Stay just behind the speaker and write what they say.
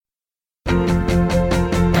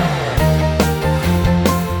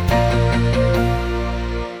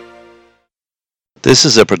This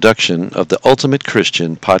is a production of the Ultimate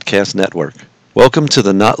Christian Podcast Network. Welcome to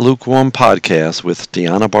the Not Lukewarm Podcast with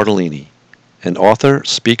Deanna Bartolini, an author,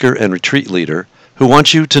 speaker, and retreat leader who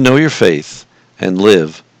wants you to know your faith and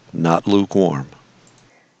live not lukewarm.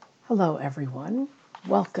 Hello, everyone.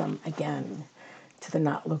 Welcome again to the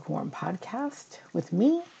Not Lukewarm Podcast with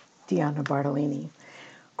me, Deanna Bartolini.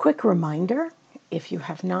 Quick reminder, if you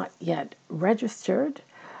have not yet registered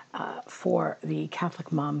for the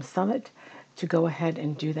Catholic Mom Summit, to go ahead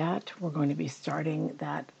and do that. We're going to be starting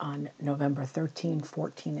that on November 13,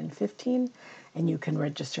 14, and 15, and you can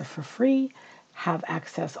register for free, have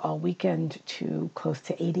access all weekend to close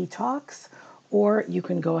to 80 talks, or you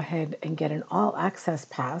can go ahead and get an all-access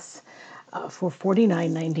pass for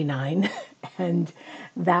 $49.99, and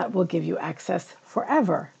that will give you access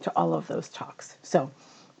forever to all of those talks. So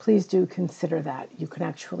please do consider that. You can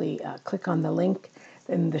actually click on the link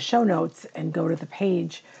in the show notes and go to the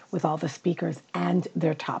page with all the speakers and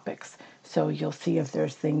their topics. So you'll see if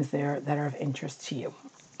there's things there that are of interest to you.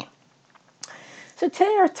 So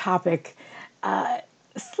today our topic,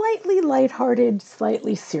 slightly lighthearted,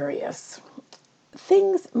 slightly serious.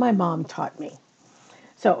 Things my mom taught me.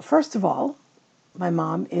 So first of all, my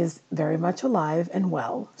mom is very much alive and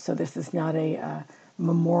well. So this is not a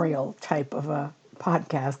memorial type of a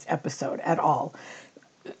podcast episode at all.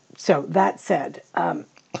 So that said, a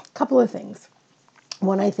couple of things.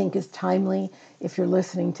 One I think is timely if you're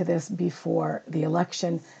listening to this before the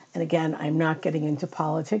election. And again, I'm not getting into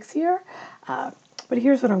politics here, but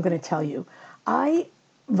here's what I'm going to tell you. I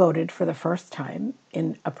voted for the first time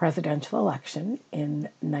in a presidential election in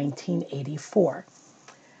 1984.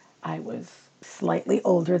 I was slightly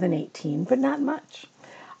older than 18, but not much.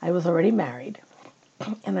 I was already married.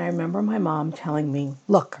 And I remember my mom telling me,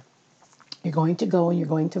 look, you're going to go and you're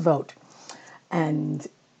going to vote. And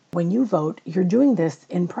when you vote, you're doing this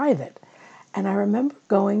in private. And I remember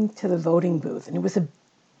going to the voting booth, and it was a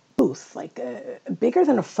booth, like bigger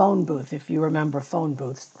than a phone booth, if you remember phone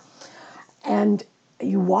booths. And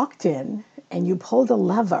you walked in and you pulled a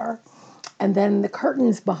lever, and then the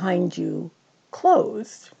curtains behind you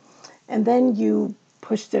closed. And then you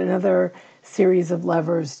pushed another series of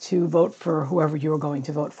levers to vote for whoever you were going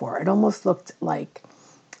to vote for. It almost looked like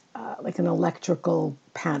an electrical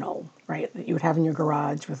panel, right, that you would have in your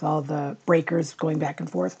garage with all the breakers going back and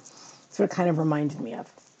forth. So it kind of reminded me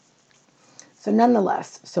of. So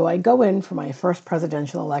nonetheless, so I go in for my first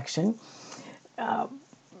presidential election.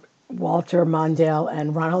 Walter Mondale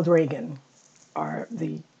and Ronald Reagan are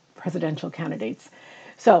the presidential candidates.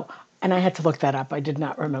 So, and I had to look that up. I did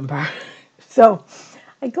not remember. So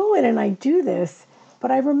I go in and I do this,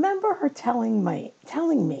 but I remember her telling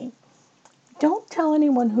me, don't tell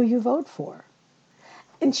anyone who you vote for.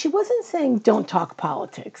 And she wasn't saying don't talk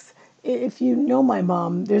politics. If you know my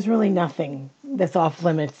mom, there's really nothing that's off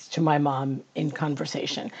limits to my mom in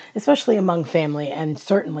conversation, especially among family and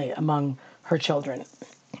certainly among her children.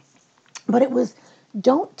 But it was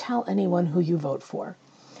don't tell anyone who you vote for.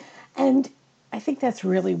 And I think that's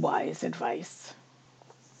really wise advice.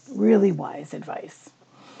 Really wise advice.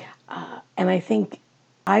 And I think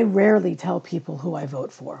I rarely tell people who I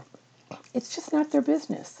vote for. It's just not their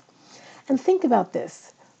business. And think about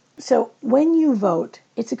this. So when you vote,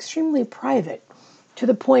 it's extremely private to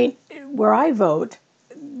the point where I vote,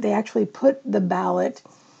 they actually put the ballot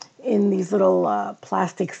in these little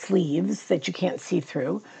plastic sleeves that you can't see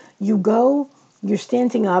through. You're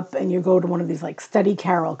standing up and you go to one of these like study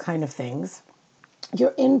carrel kind of things.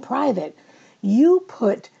 You're in private. You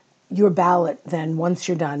put your ballot then, once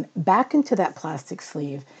you're done, back into that plastic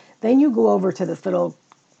sleeve. Then you go over to this little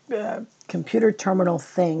computer terminal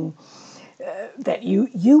thing that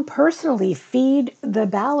you personally feed the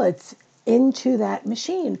ballots into that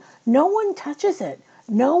machine. No one touches it.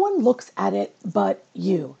 No one looks at it but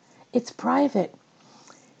you. It's private.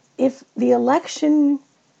 If the election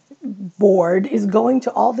board is going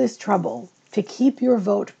to all this trouble to keep your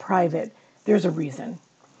vote private, there's a reason.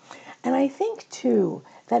 And I think, too,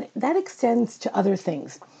 that extends to other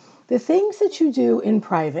things. The things that you do in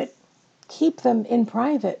private, keep them in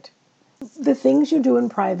private. The things you do in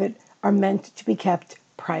private are meant to be kept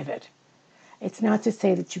private. It's not to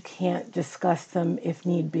say that you can't discuss them, if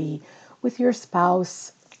need be, with your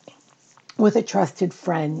spouse, with a trusted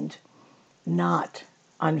friend, not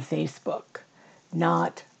on Facebook,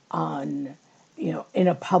 not on, in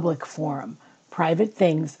a public forum. Private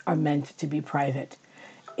things are meant to be private.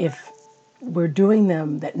 If we're doing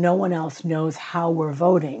them that no one else knows how we're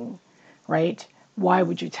voting, right? Why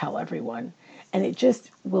would you tell everyone? And it just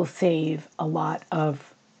will save a lot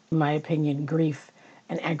of, in my opinion, grief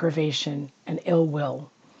and aggravation and ill will.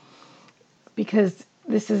 Because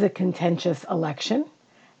this is a contentious election,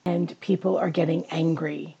 and people are getting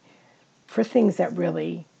angry for things that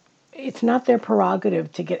really, it's not their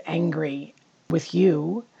prerogative to get angry with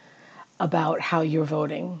you about how you're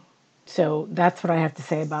voting. So that's what I have to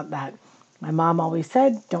say about that. My mom always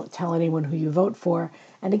said, don't tell anyone who you vote for.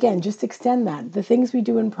 And again, just extend that. The things we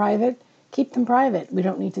do in private, keep them private. We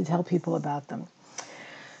don't need to tell people about them.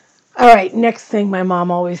 All right, next thing my mom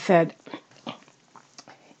always said,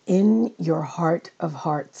 in your heart of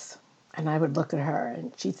hearts. And I would look at her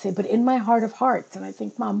and she'd say, but in my heart of hearts. And I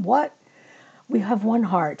think, Mom, what? We have one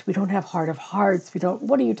heart. We don't have heart of hearts.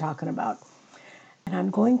 What are you talking about? And I'm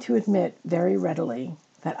going to admit very readily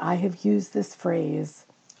that I have used this phrase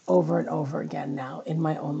over and over again now in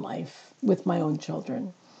my own life with my own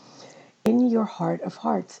children. In your heart of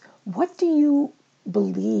hearts, what do you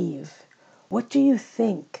believe? What do you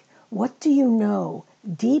think? What do you know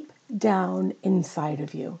deep down inside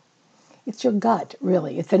of you? It's your gut,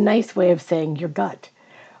 really. It's a nice way of saying your gut.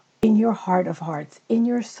 In your heart of hearts, in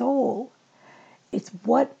your soul. It's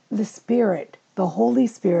what the Spirit, the Holy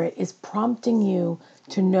Spirit, is prompting you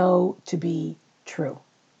to know to be true.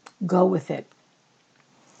 Go with it.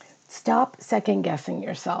 Stop second guessing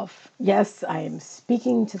yourself. Yes, I am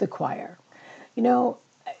speaking to the choir. You know,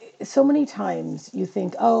 so many times you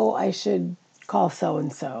think, oh, I should call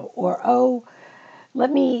so-and-so, or, oh,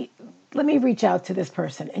 let me reach out to this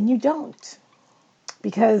person. And you don't,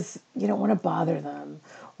 because you don't want to bother them,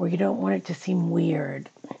 or you don't want it to seem weird,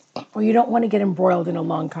 or you don't want to get embroiled in a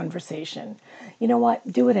long conversation. You know what?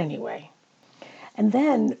 Do it anyway. And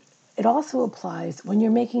then it also applies when you're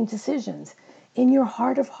making decisions. In your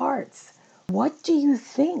heart of hearts, what do you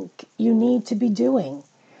think you need to be doing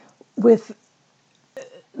with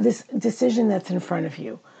this decision that's in front of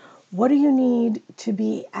you? What do you need to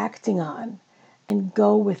be acting on? And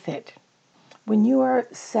go with it. When you are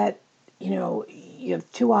set, you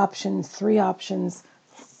have 2 options, 3 options,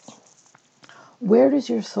 where does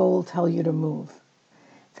your soul tell you to move?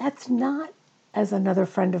 That's not, as another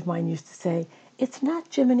friend of mine used to say, it's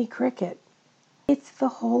not Jiminy Cricket. It's the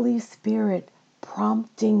Holy Spirit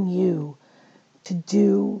prompting you to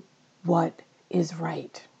do what is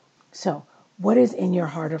right. So, what is in your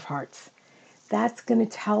heart of hearts? That's going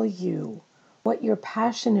to tell you what you're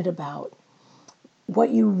passionate about, what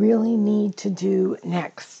you really need to do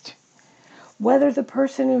next. Whether the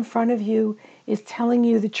person in front of you is telling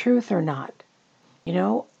you the truth or not.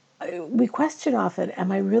 We question often,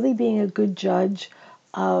 am I really being a good judge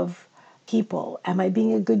of people? Am I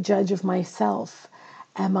being a good judge of myself?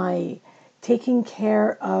 Am I taking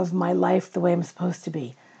care of my life the way I'm supposed to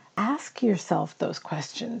be? Ask yourself those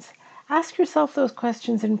questions. Ask yourself those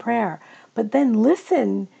questions in prayer, but then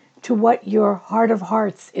listen to what your heart of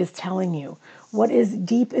hearts is telling you. What is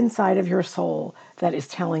deep inside of your soul that is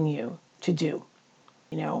telling you to do?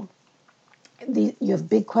 You have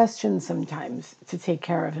big questions sometimes to take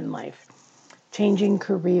care of in life. Changing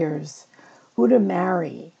careers, who to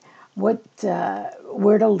marry, where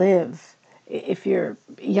to live. If you're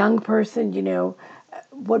a young person,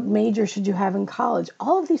 what major should you have in college?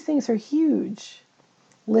 All of these things are huge.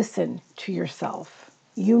 Listen to yourself.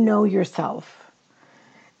 You know yourself,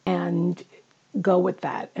 and go with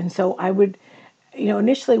that. And so I would,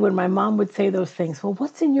 initially when my mom would say those things, well,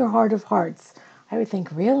 what's in your heart of hearts? I would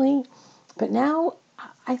think, really? But now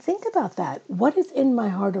I think about that. What is in my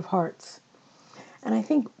heart of hearts? And I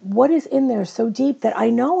think, what is in there so deep that I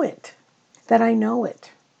know it?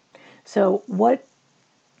 So what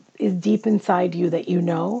is deep inside you that you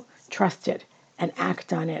know? Trust it and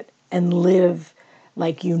act on it and live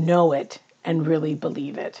like you know it and really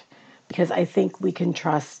believe it. Because I think we can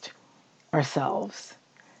trust ourselves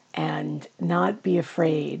and not be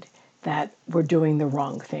afraid that we're doing the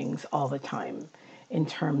wrong things all the time in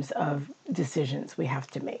terms of decisions we have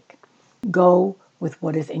to make. Go with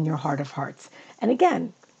what is in your heart of hearts. And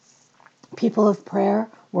again, people of prayer,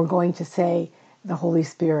 we're going to say the Holy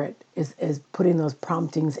Spirit is putting those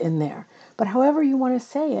promptings in there. But however you want to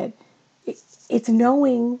say it, it's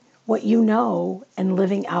knowing what you know and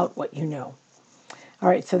living out what you know. All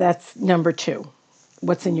right, so that's number 2.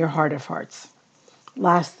 What's in your heart of hearts?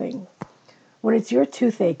 Last thing, when it's your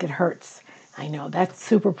toothache, it hurts. I know, that's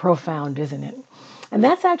super profound, isn't it? And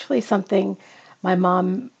that's actually something my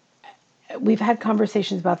mom, we've had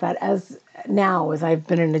conversations about that as I've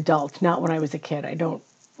been an adult, not when I was a kid. I don't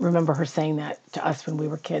remember her saying that to us when we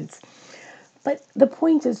were kids. But the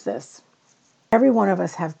point is this, every one of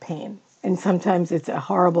us have pain, and sometimes it's a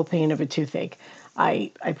horrible pain of a toothache.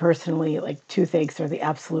 I personally, like, toothaches are the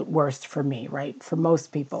absolute worst for me, right? For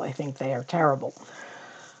most people, I think they are terrible.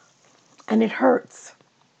 And it hurts.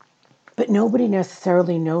 But nobody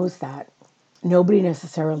necessarily knows that. nobody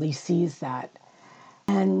necessarily sees that.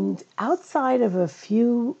 And outside of a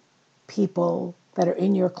few people that are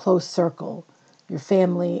in your close circle, your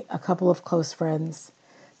family, a couple of close friends,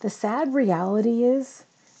 the sad reality is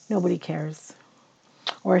nobody cares.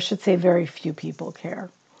 Or I should say very few people care,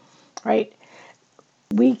 right?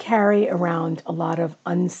 We carry around a lot of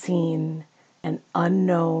unseen and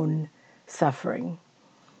unknown suffering,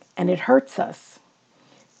 and it hurts us.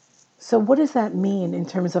 So what does that mean in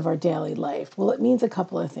terms of our daily life? Well, it means a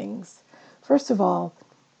couple of things. First of all,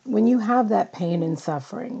 when you have that pain and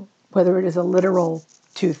suffering, whether it is a literal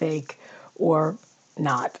toothache or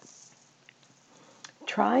not,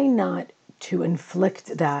 try not to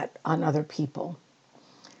inflict that on other people.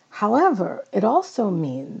 However, it also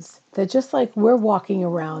means that just like we're walking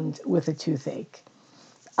around with a toothache,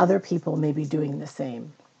 other people may be doing the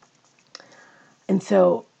same. And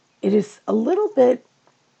so it is a little bit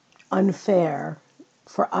unfair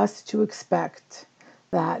for us to expect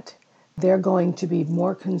that they're going to be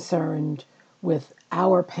more concerned with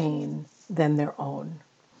our pain than their own.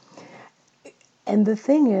 And the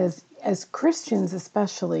thing is, as Christians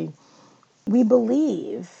especially, we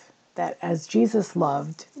believe that as Jesus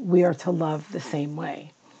loved, we are to love the same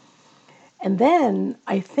way. And then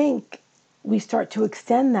I think we start to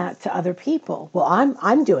extend that to other people. Well,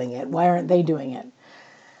 I'm doing it. Why aren't they doing it?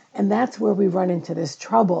 And that's where we run into this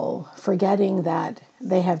trouble, forgetting that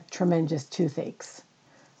they have tremendous toothaches,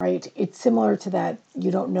 right? It's similar to that you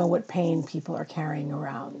don't know what pain people are carrying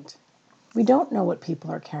around. We don't know what people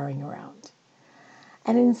are carrying around.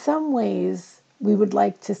 And in some ways, we would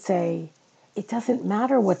like to say, it doesn't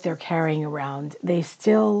matter what they're carrying around. They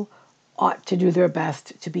still ought to do their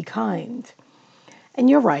best to be kind. And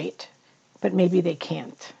you're right, but maybe they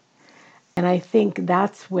can't. And I think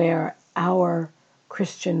that's where our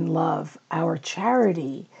Christian love, our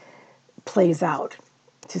charity plays out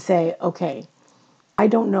to say, okay, I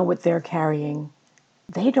don't know what they're carrying.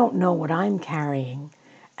 They don't know what I'm carrying.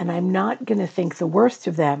 And I'm not going to think the worst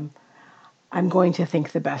of them. I'm going to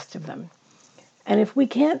think the best of them. And if we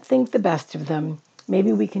can't think the best of them,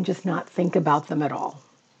 maybe we can just not think about them at all.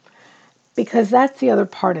 Because that's the other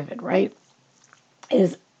part of it, right?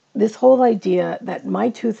 Is this whole idea that my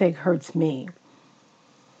toothache hurts me.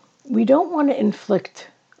 We don't want to inflict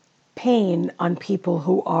pain on people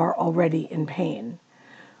who are already in pain.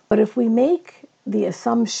 But if we make the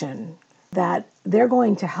assumption that they're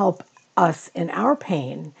going to help us in our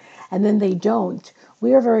pain, and then they don't,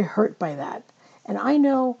 we are very hurt by that. And I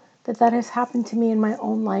know that that has happened to me in my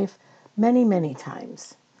own life many, many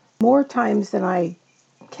times. More times than I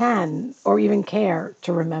can or even care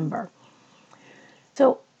to remember.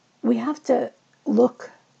 So we have to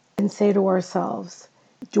look and say to ourselves,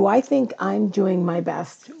 do I think I'm doing my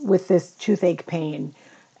best with this toothache pain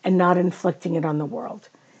and not inflicting it on the world?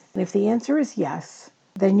 And if the answer is yes,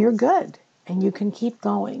 then you're good and you can keep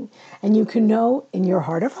going. And you can know in your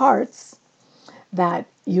heart of hearts that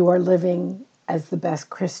you are living as the best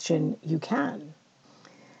Christian you can.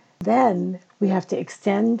 Then we have to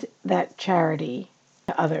extend that charity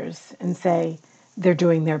to others and say they're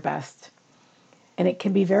doing their best. And it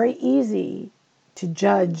can be very easy to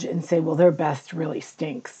judge and say, well, their best really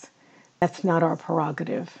stinks. That's not our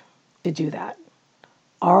prerogative to do that.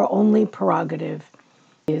 Our only prerogative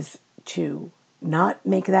is to not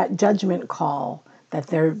make that judgment call that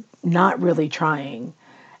they're not really trying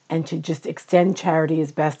and to just extend charity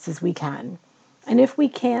as best as we can. And if we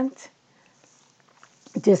can't,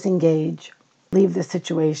 disengage, leave the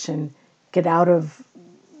situation, get out of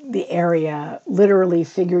the area, literally,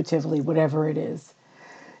 figuratively, whatever it is.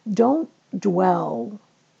 Don't dwell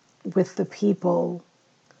with the people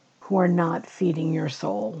who are not feeding your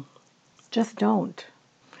soul. Just don't.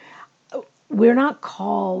 We're not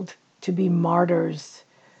called to be martyrs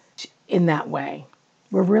in that way.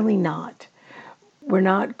 We're really not. We're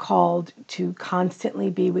not called to constantly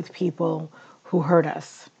be with people who hurt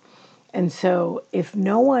us. And so if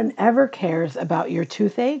no one ever cares about your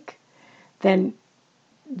toothache, then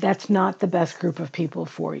that's not the best group of people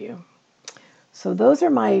for you. So those are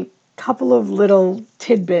my couple of little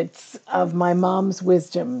tidbits of my mom's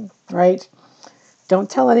wisdom, right? Don't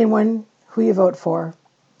tell anyone who you vote for,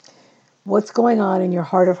 what's going on in your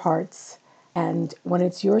heart of hearts, and when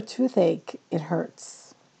it's your toothache, it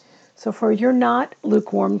hurts. So for your Not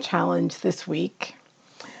Lukewarm challenge this week,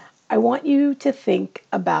 I want you to think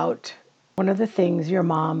about one of the things your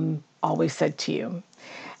mom always said to you,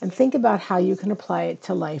 and think about how you can apply it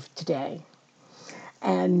to life today.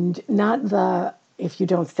 And not the, if you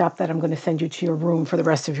don't stop that, I'm going to send you to your room for the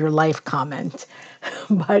rest of your life comment,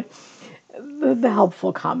 but the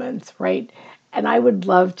helpful comments, right? And I would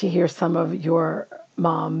love to hear some of your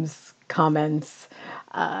mom's comments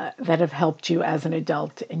that have helped you as an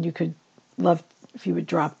adult, and you could love if you would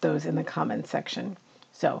drop those in the comments section.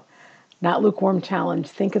 So, Not Lukewarm Challenge.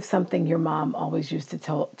 Think of something your mom always used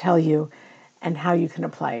to tell you and how you can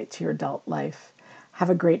apply it to your adult life. Have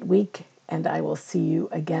a great week, and I will see you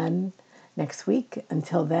again next week.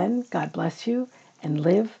 Until then, God bless you, and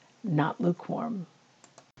live not lukewarm.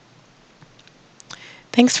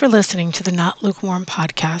 Thanks for listening to the Not Lukewarm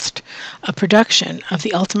podcast, a production of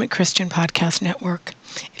the Ultimate Christian Podcast Network.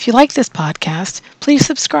 If you like this podcast, please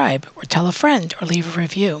subscribe or tell a friend or leave a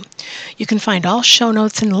review. You can find all show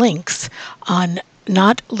notes and links on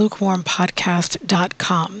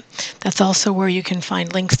notlukewarmpodcast.com. That's also where you can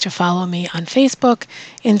find links to follow me on Facebook,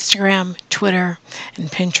 Instagram, Twitter,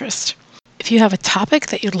 and Pinterest. If you have a topic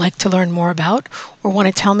that you'd like to learn more about or want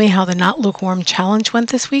to tell me how the Not Lukewarm Challenge went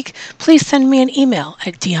this week, please send me an email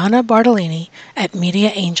at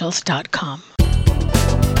dianabartolini@mediaangels.com.